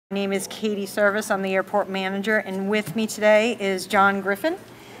My name is Katie Servis. I'm the Airport Manager, and with me today is John Griffin,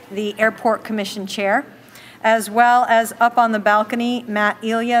 the Airport Commission Chair, as well as up on the balcony, Matt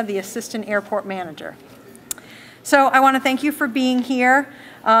Elia, the Assistant Airport Manager. So I want to thank you for being here.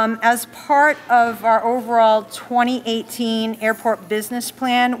 As part of our overall 2018 Airport Business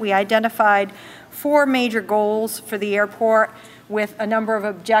Plan, we identified 4 major goals for the airport with a number of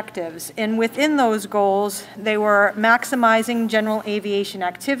objectives. And within those goals, they were maximizing general aviation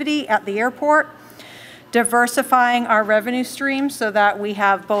activity at the airport, diversifying our revenue streams so that we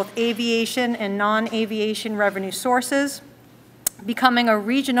have both aviation and non-aviation revenue sources, becoming a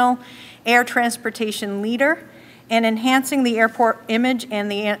regional air transportation leader, and enhancing the airport image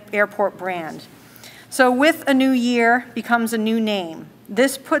and the airport brand. So with a new year becomes a new name.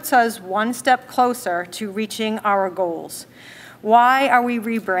 This puts us one step closer to reaching our goals. Why are we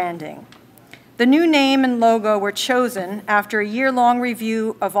rebranding? The new name and logo were chosen after a year-long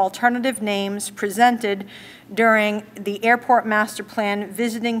review of alternative names presented during the Airport Master Plan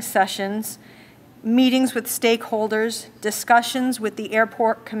visiting sessions, meetings with stakeholders, discussions with the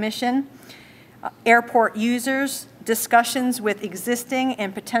Airport Commission, airport users, discussions with existing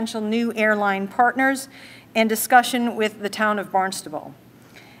and potential new airline partners, and discussion with the Town of Barnstable.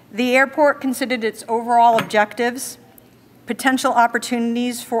 The airport considered its overall objectives, potential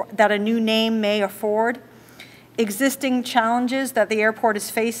opportunities that a new name may afford, existing challenges that the airport is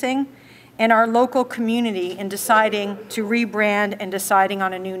facing, and our local community in deciding to rebrand and deciding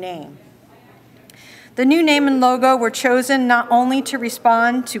on a new name. The new name and logo were chosen not only to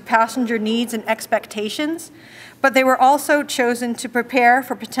respond to passenger needs and expectations, but they were also chosen to prepare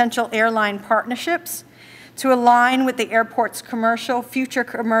for potential airline partnerships, to align with the airport's future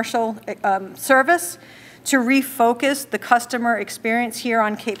commercial service, to refocus the customer experience here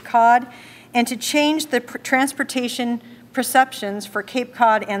on Cape Cod, and to change the transportation perceptions for Cape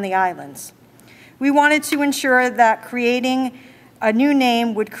Cod and the islands. We wanted to ensure that creating a new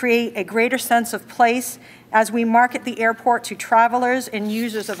name would create a greater sense of place as we market the airport to travelers and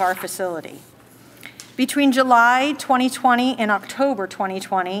users of our facility. Between July 2020 and October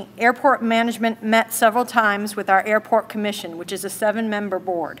 2020, airport management met several times with our Airport Commission, which is a 7-member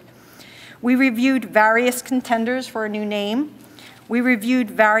board. We reviewed various contenders for a new name. We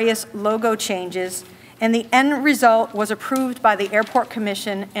reviewed various logo changes, and the end result was approved by the Airport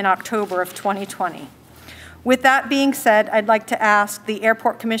Commission in October of 2020. With that being said, I'd like to ask the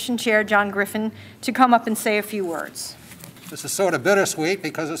Airport Commission Chair, John Griffin, to come up and say a few words. This is sort of bittersweet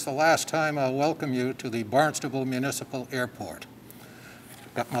because it's the last time I'll welcome you to the Barnstable Municipal Airport.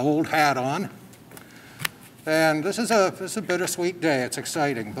 Got my old hat on. And this is a bittersweet day. It's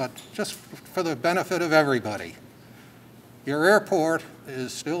exciting, but just for the benefit of everybody. Your airport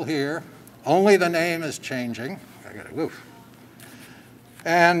is still here. Only the name is changing. I gotta woof.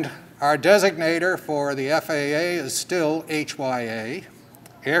 And our designator for the FAA is still HYA.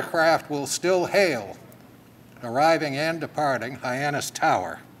 Aircraft will still hail, arriving and departing Hyannis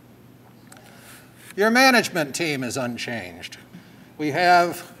Tower. Your management team is unchanged. We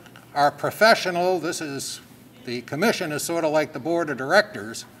have our professional, the commission is sort of like the board of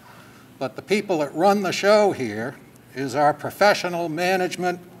directors, but the people that run the show here is our professional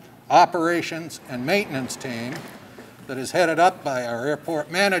management, operations, and maintenance team that is headed up by our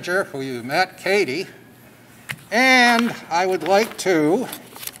airport manager, who you met, Katie. And I would like to,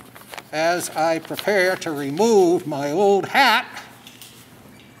 as I prepare to remove my old hat,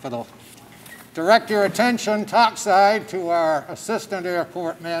 direct your attention topside to our assistant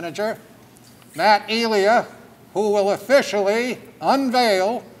airport manager, Matt Elia, who will officially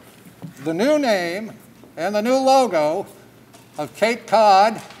unveil the new name and the new logo of Cape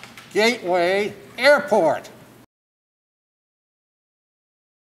Cod Gateway Airport.